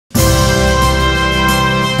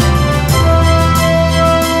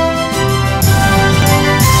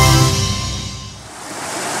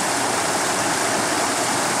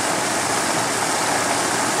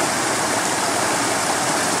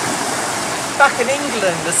back in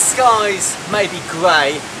England, the skies may be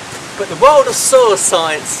grey, but the world of soil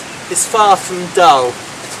science is far from dull.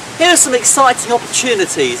 Here are some exciting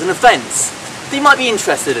opportunities and events that you might be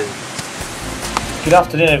interested in. Good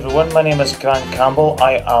afternoon everyone, my name is Campbell.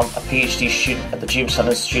 I am a PhD student at the James Hunt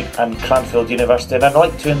Institute and Cranfield University, and I'd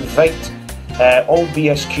like to invite all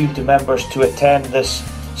BSQ members to attend this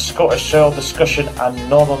Scottish Soil Discussion and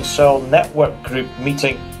Northern Soil Network Group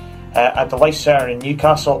meeting at the Life Centre in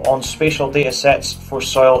Newcastle on spatial data sets for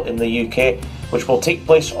soil in the UK, which will take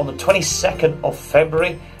place on the 22nd of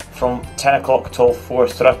February from 10 o'clock till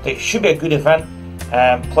 4:30. Should be a good event,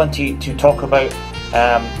 plenty to talk about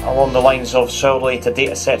along the lines of soil related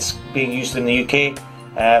data sets being used in the UK.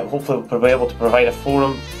 Hopefully we'll be able to provide a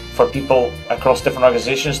forum for people across different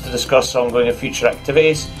organisations to discuss ongoing and future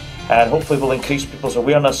activities, and hopefully we'll increase people's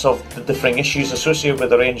awareness of the differing issues associated with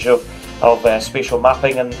the range of spatial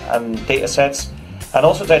mapping and data sets, and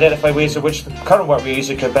also to identify ways in which the current work we're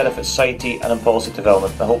using can benefit society and in policy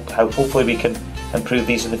development. I hope hopefully we can improve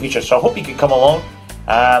these in the future. So I hope you can come along,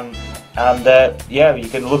 yeah, you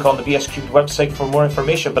can look on the BSQ website for more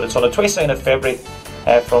information, but it's on the 22nd of February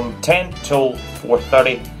from 10 till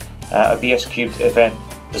 4:30, a BSQ event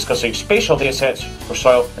discussing spatial data sets for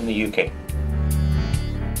soil in the UK.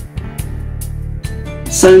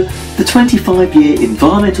 So, the 25-year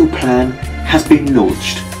environmental plan has been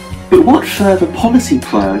launched, but what further policy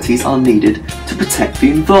priorities are needed to protect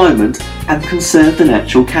the environment and conserve the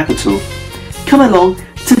natural capital? Come along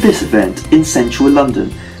to this event in central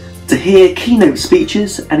London to hear keynote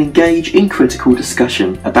speeches and engage in critical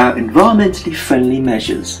discussion about environmentally friendly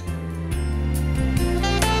measures.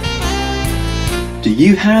 Do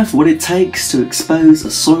you have what it takes to expose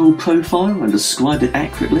a soil profile and describe it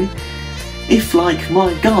accurately? If, like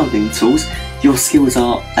my gardening tools, your skills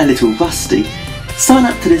are a little rusty, sign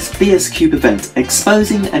up to this BSQ event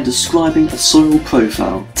exposing and describing a soil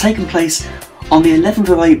profile, taking place on the 11th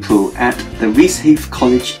of April at the Reeseheath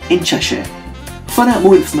College in Cheshire. Find out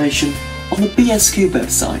more information on the BSQ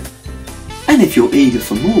website. And if you're eager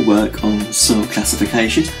for more work on soil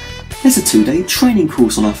classification, there's a 2-day training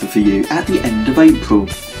course on offer for you at the end of April,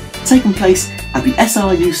 taking place at the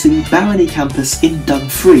SRUC Barony campus in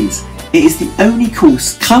Dumfries. It is the only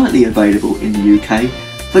course currently available in the UK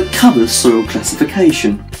that covers soil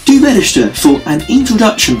classification. Do register for an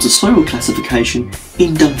introduction to soil classification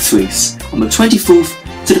in Dumfries on the 24th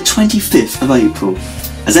to the 25th of April.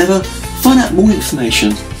 As ever, find out more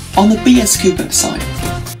information on the BSQ website.